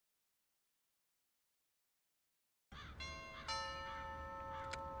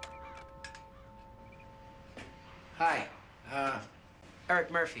Hi,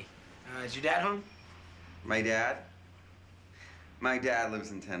 Eric Murphy. Is your dad home? My dad? My dad lives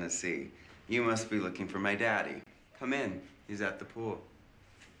in Tennessee. You must be looking for my daddy. Come in. He's at the pool.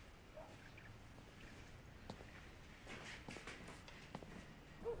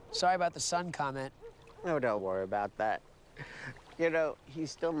 Sorry about the son comment. Oh, don't worry about that. You know, he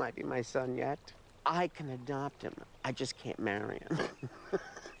still might be my son yet. I can adopt him. I just can't marry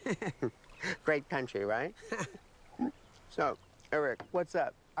him. Great country, right? So, Eric, what's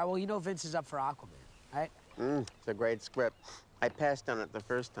up? Well, you know Vince is up for Aquaman, right? It's a great script. I passed on it the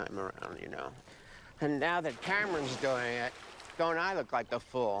first time around, you know. And now that Cameron's doing it, don't I look like the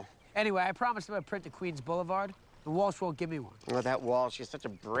fool? Anyway, I promised him I'd print the Queens Boulevard. The Walsh won't give me one. Well, that Walsh, she's such a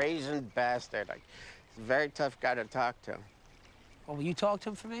brazen bastard. He's a very tough guy to talk to. Well, will you talk to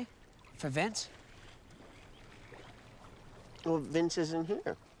him for me? For Vince? Well, Vince isn't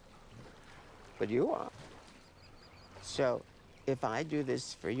here. But you are. So, if I do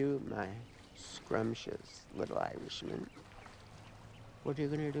this for you, my scrumptious little Irishman, what are you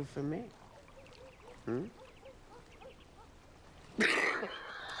gonna do for me?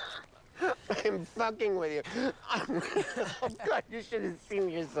 I'm fucking with you. Oh, God, you should have seen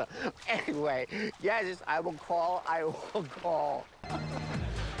yourself. Anyway, yes, I will call.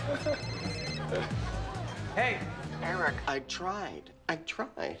 Hey! Eric, I tried,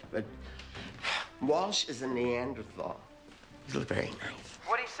 but Walsh is a Neanderthal. He's very nice.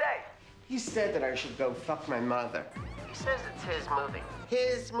 What'd he say? He said that I should go fuck my mother. He says it's his movie.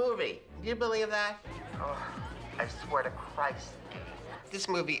 His movie. Do you believe that? Oh, I swear to Christ. This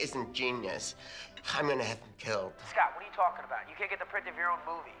movie isn't genius. I'm gonna have him killed. Scott, what are you talking about? You can't get the print of your own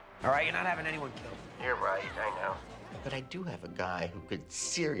movie. All right, you're not having anyone killed. You're right, I know. But I do have a guy who could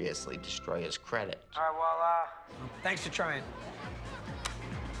seriously destroy his credit. All right, well, thanks for trying.